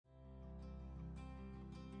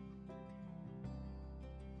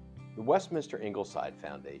The Westminster Ingleside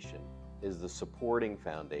Foundation is the supporting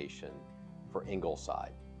foundation for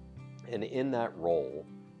Ingleside. And in that role,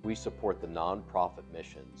 we support the nonprofit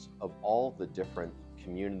missions of all the different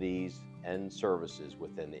communities and services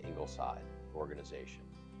within the Ingleside organization.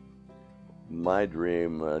 My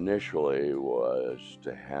dream initially was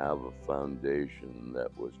to have a foundation that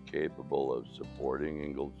was capable of supporting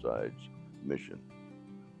Ingleside's mission,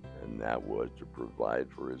 and that was to provide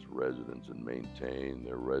for its residents and maintain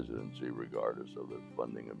their residency regardless of their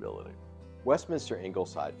funding ability. Westminster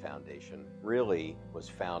Ingleside Foundation really was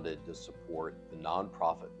founded to support the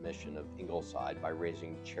nonprofit mission of Ingleside by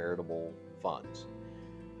raising charitable funds.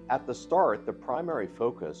 At the start, the primary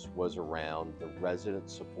focus was around the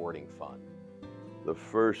Resident Supporting Fund. The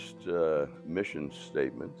first mission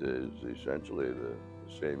statement is essentially the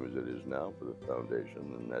same as it is now for the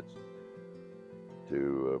foundation, and that's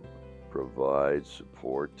to provide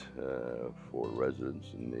support for residents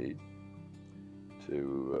in need,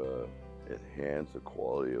 to enhance the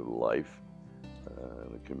quality of life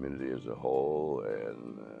in the community as a whole,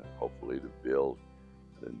 and hopefully to build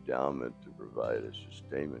an endowment to provide a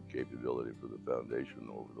sustainment capability for the foundation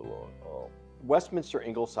over the long haul. Westminster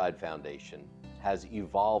Ingleside Foundation has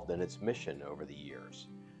evolved in its mission over the years.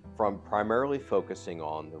 From primarily focusing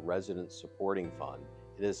on the Resident Supporting Fund,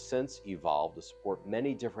 it has since evolved to support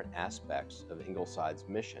many different aspects of Ingleside's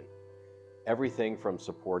mission. Everything from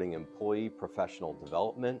supporting employee professional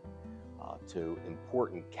development to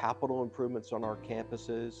important capital improvements on our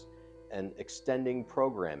campuses and extending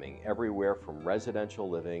programming everywhere from residential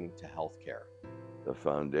living to healthcare. The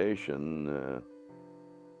foundation,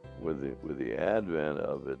 with the advent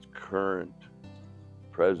of its current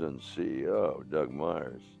present CEO, Doug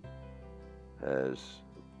Myers, has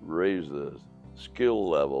raised the skill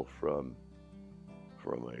level from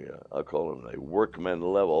I'll call him a workman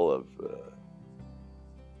level of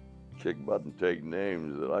kick butt and take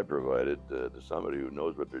names that I provided to somebody who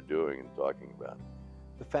knows what they're doing and talking about.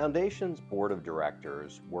 The Foundation's Board of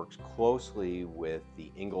Directors works closely with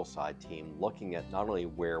the Ingleside team, looking at not only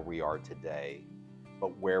where we are today,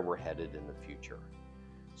 but where we're headed in the future.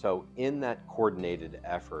 So in that coordinated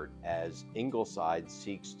effort, as Ingleside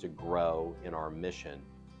seeks to grow in our mission,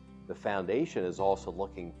 the Foundation is also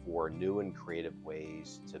looking for new and creative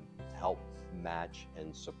ways to help match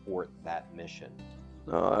and support that mission.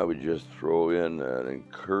 Now, I would just throw in an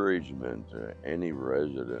encouragement to any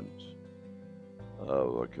resident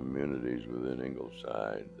of communities within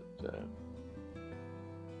Ingleside that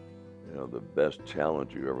the best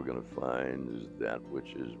talent you're ever going to find is that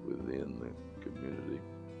which is within the community.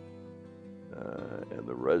 And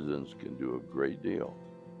the residents can do a great deal,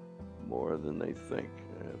 more than they think,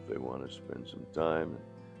 if they want to spend some time and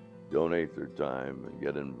donate their time and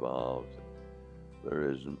get involved.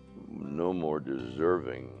 There is no more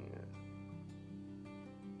deserving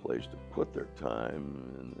place to put their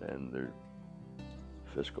time and their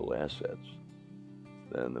fiscal assets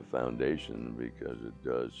than the foundation, because it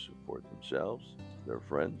does support themselves, their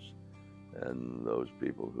friends, and those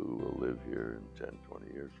people who will live here in 10,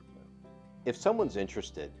 20 years from now. If someone's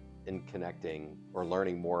interested in connecting or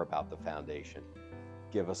learning more about the foundation,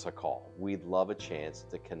 give us a call. We'd love a chance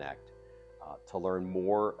to connect, to learn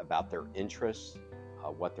more about their interests,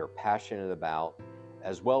 what they're passionate about,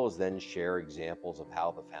 as well as then share examples of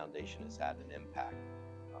how the foundation has had an impact.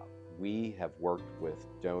 We have worked with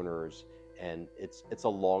donors, and it's a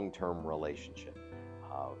long-term relationship.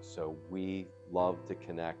 So we love to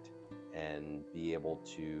connect and be able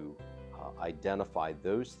to identify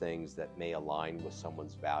those things that may align with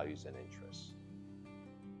someone's values and interests.